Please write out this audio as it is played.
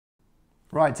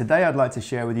Right, today I'd like to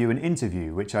share with you an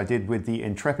interview which I did with the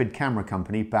Intrepid camera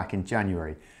company back in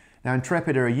January. Now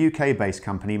Intrepid are a UK-based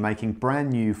company making brand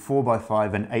new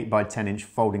 4x5 and 8x10 inch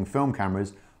folding film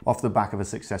cameras off the back of a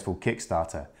successful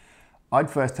Kickstarter. I'd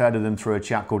first heard of them through a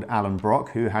chap called Alan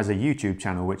Brock, who has a YouTube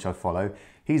channel which I follow.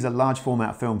 He's a large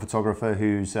format film photographer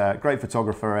who's a great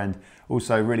photographer and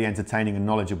also really entertaining and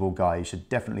knowledgeable guy. You should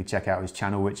definitely check out his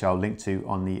channel, which I'll link to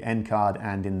on the end card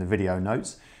and in the video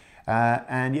notes.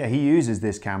 And yeah, he uses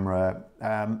this camera,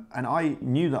 and I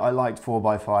knew that I liked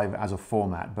 4x5 as a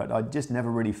format, but I just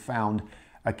never really found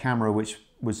a camera which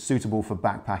was suitable for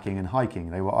backpacking and hiking.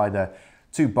 They were either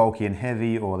too bulky and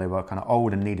heavy, or they were kind of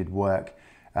old and needed work.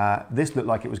 This looked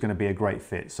like it was going to be a great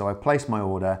fit, so I placed my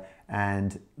order,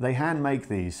 and they hand make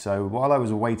these. So while I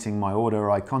was awaiting my order,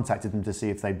 I contacted them to see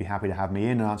if they'd be happy to have me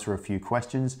in and answer a few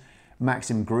questions.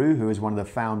 Maxim Grew, who is one of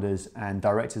the founders and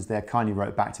directors there, kindly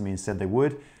wrote back to me and said they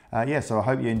would. Yeah, so I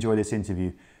hope you enjoy this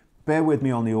interview. Bear with me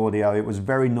on the audio, it was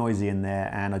very noisy in there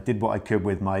and I did what I could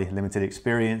with my limited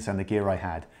experience and the gear I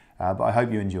had, but I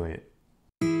hope you enjoy it.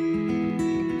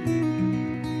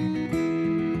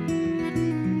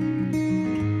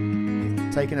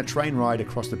 Taking a train ride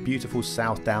across the beautiful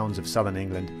South Downs of southern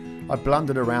England, I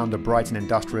blundered around a Brighton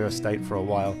industrial estate for a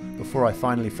while before I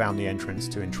finally found the entrance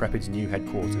to Intrepid's new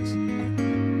headquarters.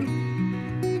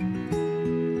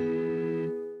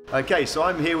 Okay, so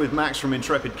I'm here with Max from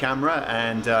Intrepid Camera,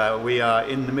 and we are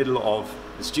in the middle of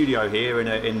the studio here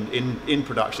in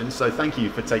production. So thank you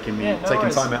for taking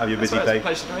time out of your busy day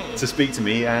to speak to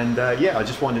me. And yeah, I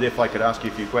just wondered if I could ask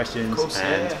you a few questions. Of course,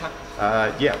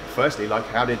 and yeah, firstly, like,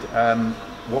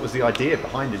 what was the idea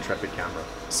behind Intrepid Camera?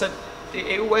 So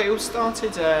it all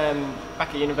started back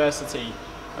at university.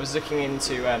 I was looking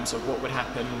into sort of what would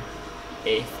happen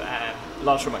if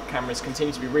large format cameras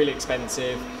continue to be really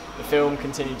expensive, the film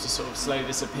continued to sort of slowly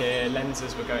disappear,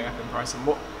 lenses were going up in price, and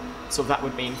what sort of that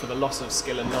would mean for the loss of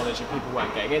skill and knowledge if people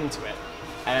weren't getting into it.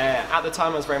 At the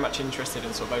time I was very much interested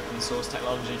in sort of open source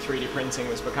technology. 3D printing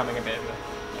was becoming a bit of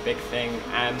a big thing,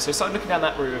 so I started looking down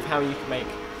that route of how you could make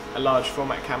a large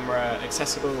format camera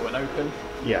accessible and open.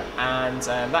 Yeah. And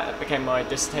that became my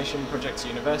dissertation project at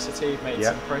university, made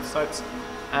some prototypes.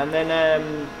 And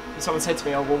then someone said to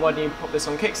me, oh, well, why don't you pop this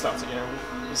on Kickstarter? You know,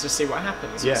 let's just see what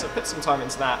happens. Yeah. So I put some time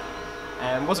into that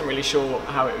and wasn't really sure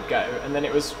how it would go. And then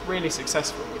it was really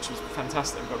successful, which was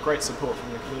fantastic. Got great support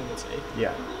from the community.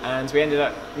 Yeah. And we ended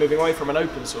up moving away from an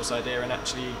open source idea and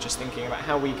actually just thinking about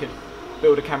how we could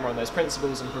build a camera on those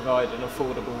principles and provide an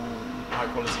affordable, high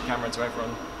quality camera to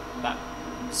everyone that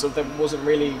wasn't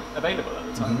really available at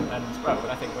the time. And well,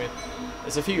 I think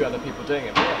there's a few other people doing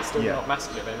it, but yeah, it's still not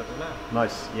massively available now.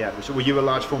 Nice, yeah. So were you a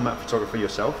large format photographer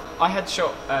yourself? I had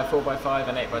shot 4x5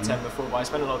 and 8x10 before, but I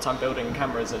spent a lot of time building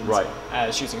cameras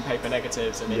and shooting paper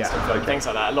negatives and instant film, things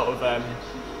like that. A lot of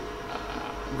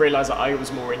realised that I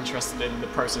was more interested in the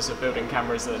process of building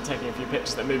cameras than taking a few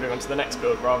pictures and moving on to the next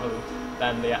build rather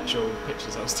than the actual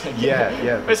pictures I was taking.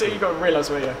 Yeah. Basically, you've got to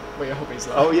realise where your hobbies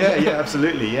lie. Oh yeah,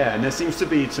 absolutely, yeah. And there seems to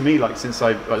be, to me, like since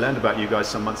I learned about you guys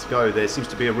some months ago, there seems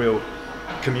to be a real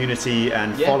community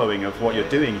and following of what you're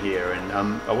doing here. And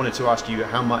I wanted to ask you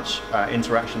how much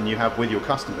interaction you have with your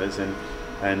customers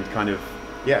and kind of,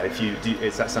 if you do,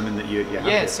 is that something that you have?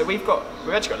 Yeah, so we've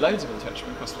actually got loads of interaction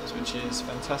with customers, which is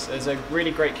fantastic. There's a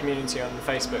really great community on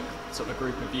Facebook, sort of a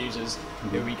group of users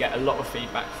who we get a lot of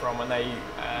feedback from, and they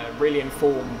really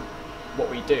inform what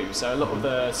we do. So a lot of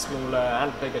the smaller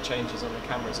and bigger changes on the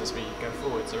cameras as we go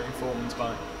forwards are informed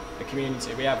by the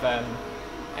community. We have a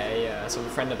sort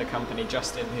of friend of the company,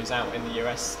 Justin, who's out in the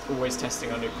US, always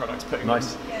testing our new products, putting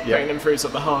them through sort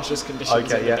of the harshest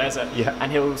conditions in the desert,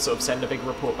 and he'll sort of send a big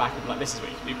report back of like, this is what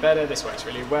you can do better, this works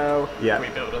really well, we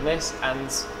build on this,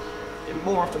 and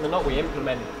more often than not we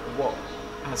implement what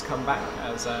has come back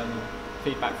as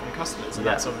feedback from customers, and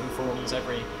that sort of informs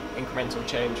every incremental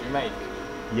change we make.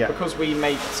 Because we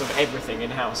make sort of everything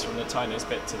in-house, from the tiniest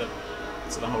bit to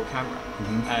the whole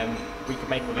camera, we could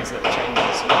make all these little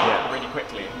changes really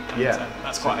quickly, and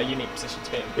that's quite a unique position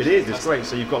to be in. It is, it's great.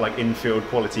 So you've got like in-field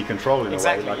quality control in a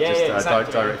way,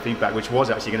 like direct feedback, which was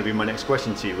actually going to be my next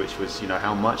question to you, which was, you know,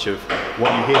 how much of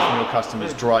what you hear from your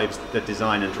customers drives the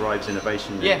design and drives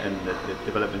innovation and the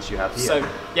developments you have here. So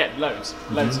loads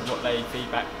of what they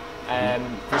feedback.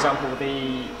 For example,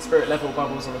 the spirit level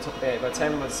bubbles on the top of the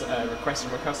 8x10 was a request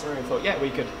from a customer who thought, we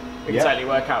could totally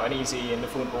work out an easy and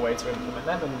affordable way to implement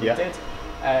them, and we did.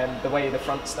 The way the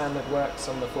front standard works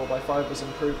on the 4x5 was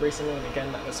improved recently, and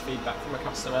again that was feedback from a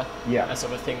customer. A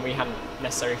sort of thing we hadn't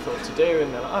necessarily thought to do,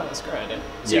 and they're like, oh, that's a great idea.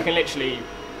 So you can literally,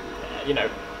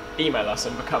 email us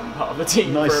and become part of the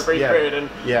team Nice, for a brief yeah. period, and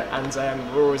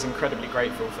Yeah. we're always incredibly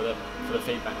grateful for the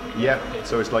feedback we get from people.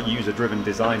 So it's like user-driven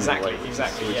design. Exactly, in a way,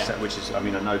 exactly. which is, I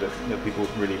mean, I know that people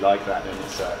really like that, and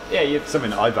it's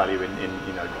something that I value in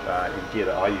gear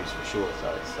that I use for sure.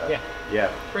 So it's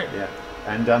Brilliant. yeah.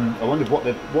 And I wondered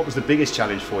what was the biggest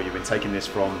challenge for you in taking this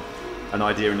from an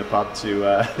idea in the pub to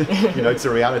to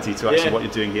reality, to actually what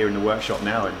you're doing here in the workshop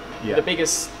now. And the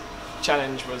biggest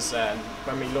challenge was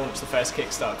when we launched the first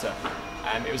Kickstarter.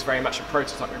 It was very much a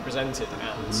prototype we presented,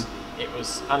 and it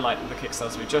was unlike the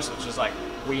Kickstarter we just, which was like,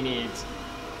 we need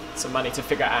some money to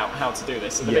figure out how to do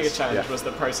this. So the biggest challenge was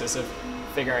the process of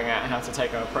figuring out how to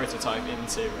take our prototype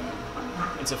into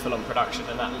full-on production,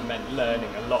 and that meant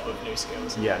learning a lot of new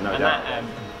skills. Yeah, no doubt.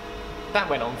 That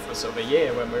went on for sort of a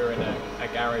year when we were in a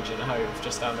garage in Hove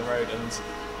just down the road, and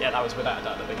that was without a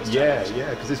doubt the biggest challenge. Yeah,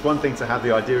 because it's one thing to have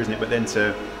the idea, isn't it? But then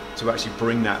to actually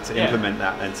bring that, to implement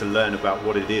that, and to learn about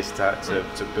what it is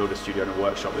to build a studio and a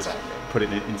workshall, put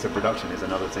it into production is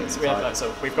another thing. So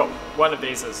we've got one of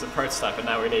these as a prototype, and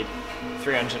now we need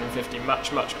 350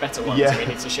 much better ones. And we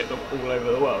need to ship them all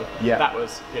over the world. That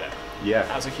was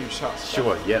that was a huge task.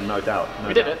 Sure, no doubt.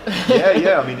 We did it.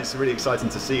 Yeah. I mean, it's really exciting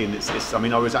to see, and it's. I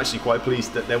mean, I was actually quite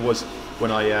pleased that there was when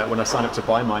I signed up to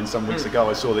buy mine some weeks ago.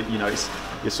 I saw that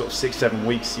it's sort of 6-7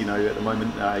 weeks at the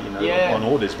moment on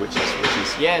orders, which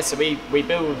is So we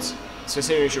build. So as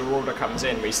soon as your order comes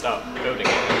in, we start building it,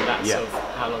 and that's sort of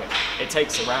how long it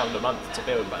takes. Around a month to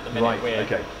build, but at the minute we're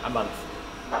a month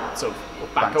sort of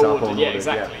back ordered.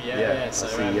 Exactly.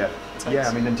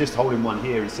 I mean, and just holding one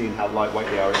here and seeing how lightweight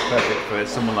they are is perfect for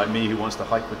someone like me who wants to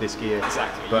hike with this gear.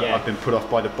 Exactly. But I've been put off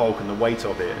by the bulk and the weight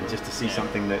of it, and just to see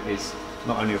something that is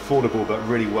not only affordable but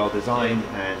really well designed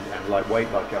and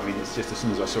lightweight. Like, I mean, it's just as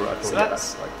soon as I saw it, I thought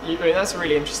that's a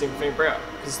really interesting thing to bring up,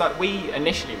 because we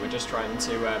initially were just trying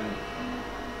to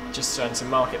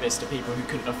market this to people who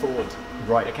couldn't afford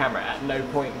the camera. At no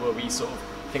point were we sort of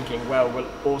thinking, well, we'll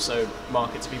also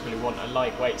market to people who want a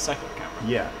lightweight second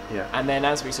camera. And then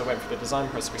as we sort of went through the design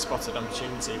process, we spotted an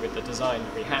opportunity with the design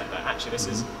that we had, that actually this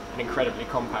is an incredibly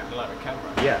compact and lightweight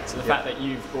camera. So the fact that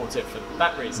you've bought it for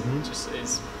that reason just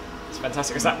is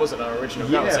fantastic, because that wasn't our original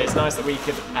goal. So it's nice that we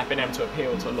could have been able to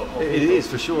appeal to a lot more people. It is,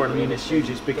 for sure. I mean, it's huge.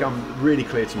 It's become really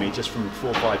clear to me just from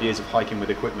 4 or 5 years of hiking with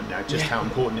equipment now, just how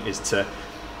important it is to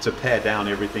pare down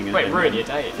everything. And ruin your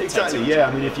day. Exactly.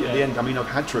 I mean, if you, at the end, I mean, I've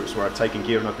had trips where I've taken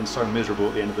gear and I've been so miserable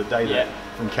at the end of the day that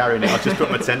from carrying it, I've just put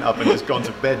my tent up and just gone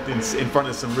to bed in front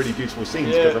of some really beautiful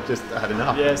scenes because I've just had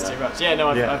enough. It's too much.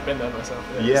 I've been there myself.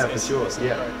 For sure.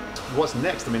 What's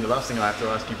next? I mean, the last thing I have to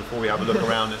ask you before we have a look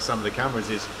around at some of the cameras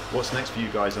is, what's next for you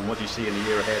guys, and what do you see in the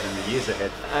year ahead and the years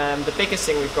ahead? The biggest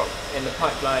thing we've got in the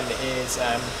pipeline is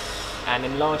an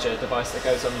enlarger device that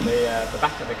goes on the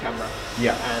back of the camera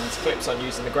and clips on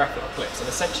using the graphic clips, and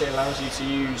essentially allows you to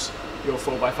use your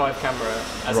 4x5 camera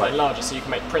as an enlarger, so you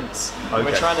can make prints. And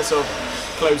we're trying to sort of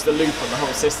close the loop on the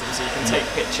whole system, so you can take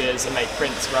pictures and make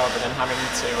prints rather than having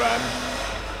to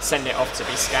send it off to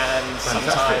be scanned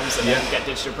sometimes and then get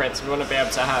digital prints. We want to be able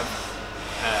to have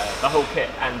the whole kit,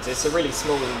 and it's a really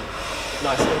small,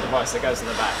 nice little device that goes in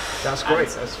the back. That's great.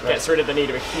 Gets rid of the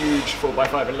need of a huge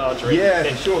 4x5 enlarger in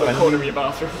the corner of your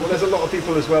bathroom. Well, there's a lot of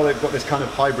people as well that've got this kind of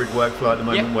hybrid workflow at the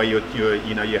moment where you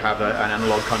have an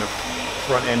analog kind of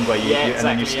front end where you and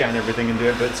then you scan everything and do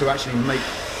it, but to actually make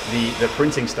the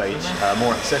printing stage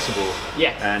more accessible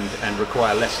and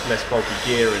require less bulky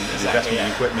gear and investment in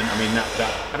equipment. I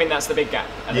mean that's the big gap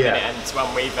at the minute, and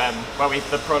when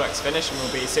the product's finished, and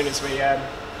we'll be, as soon as we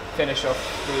finish off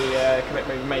the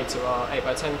commitment we made to our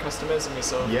 8x10 customers, and we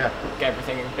sort of get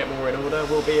everything a bit more in order,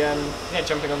 we'll be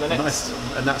jumping on the next. Nice.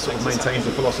 And that sort of maintains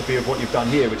the philosophy of what you've done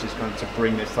here, which is going to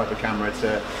bring this type of camera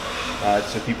to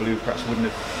people who perhaps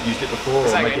wouldn't have used it before,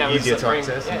 or make it easier to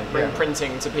access. Bring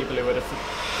printing to people who would have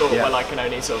thought, well, I can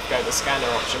only sort of go the scanner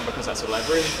option because that's all I have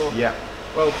room for.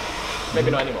 Well, maybe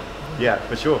not anymore. Yeah,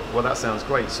 for sure. Well, that sounds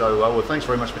great. So, well, thanks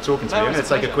very much for talking to me. I'm going to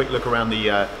take a quick look around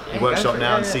the workshop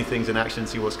now and see things in action,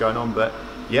 see what's going on. But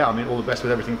yeah, I mean, all the best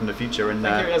with everything from the future. And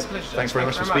thank you. It was a pleasure. Thanks very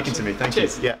much for speaking to me. Thank you.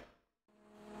 Yeah.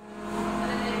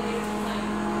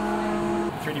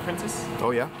 3D printers.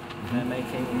 Oh yeah. They're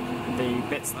making the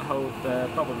bits that hold the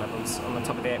bubble levels on the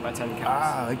top of the 8x10 cameras.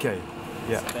 Ah, okay.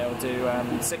 Yeah. So they'll do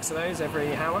 6 of those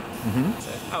every hour.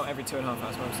 So, every 2.5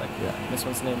 hours, my mistake. Yeah. This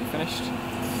one's nearly finished.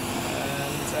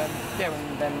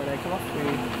 And then when they come off, we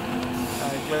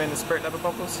glue in the spirit level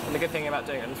bubbles. And the good thing about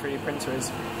doing it on a 3D printer is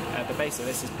the base of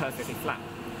this is perfectly flat.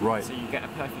 Right. So you get a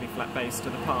perfectly flat base to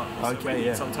the part. So when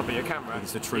it's on top of your camera,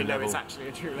 it's a true level. It's actually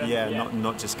a true level. Yeah,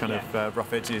 not just kind of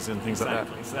rough edges and things like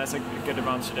that. So that's a good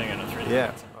advantage of doing it on 3D.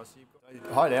 Yeah.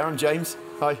 Hi there, I'm James.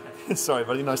 Hi. Sorry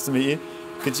buddy, nice to meet you.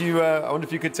 Could you, I wonder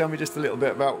if you could tell me just a little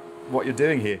bit about what you're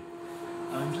doing here?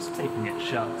 I'm just keeping it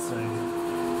shut so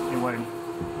it won't,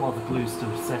 while the glue's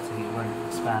still setting, it won't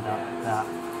expand out like that.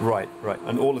 Right, right.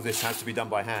 And all of this has to be done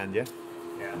by hand, yeah?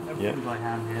 Yeah, everything by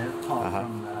hand here, apart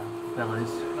from the bellows,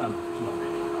 well,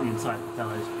 the inside of the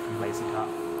bellows from laser cut.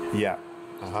 Yeah.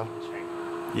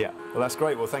 Yeah. Well, that's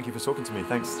great. Well, thank you for talking to me.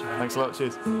 Thanks. Thanks a lot.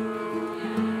 Cheers.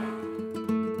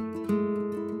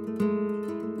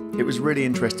 It was really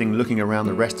interesting looking around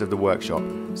the rest of the workshop,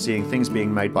 seeing things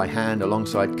being made by hand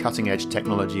alongside cutting-edge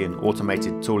technology and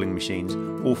automated tooling machines,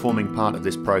 all forming part of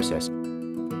this process.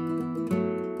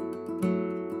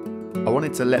 I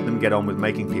wanted to let them get on with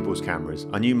making people's cameras.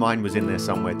 I knew mine was in there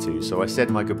somewhere too, so I said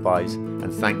my goodbyes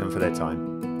and thanked them for their time.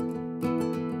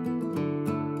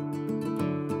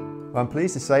 Well, I'm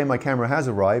pleased to say my camera has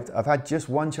arrived. I've had just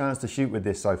one chance to shoot with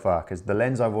this so far because the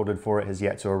lens I've ordered for it has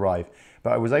yet to arrive.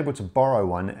 But I was able to borrow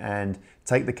one and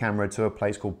take the camera to a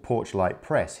place called Porchlight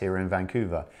Press here in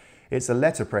Vancouver. It's a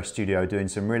letterpress studio doing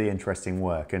some really interesting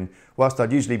work, and whilst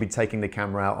I'd usually be taking the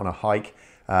camera out on a hike,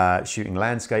 shooting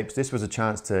landscapes, this was a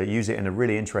chance to use it in a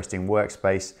really interesting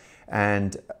workspace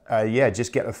and yeah,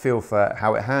 just get a feel for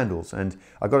how it handles. And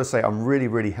I've got to say, I'm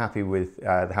really happy with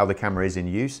how the camera is in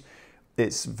use.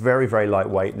 It's very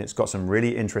lightweight, and it's got some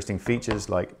really interesting features,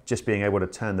 like just being able to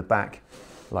turn the back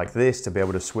like this to be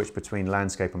able to switch between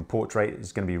landscape and portrait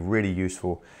is going to be really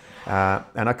useful.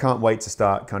 And I can't wait to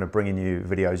start kind of bringing you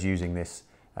videos using this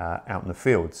out in the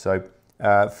field. So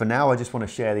for now, I just want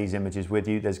to share these images with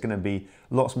you. There's going to be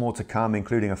lots more to come,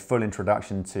 including a full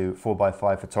introduction to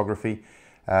 4x5 photography.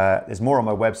 There's more on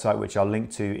my website, which I'll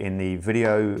link to in the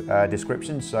video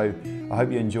description. So I hope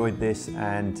you enjoyed this,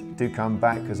 and do come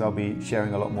back because I'll be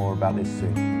sharing a lot more about this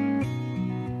soon.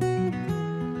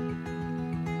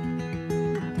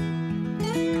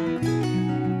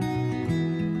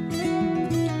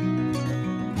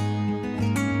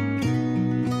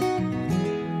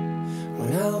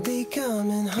 I'll be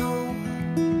coming home,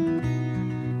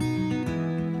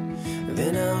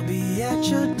 then I'll be at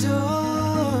your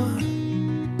door.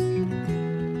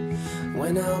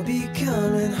 When I'll be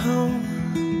coming home,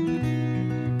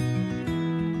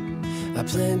 I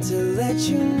plan to let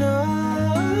you know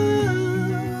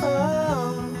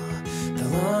the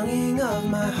longing of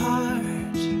my heart.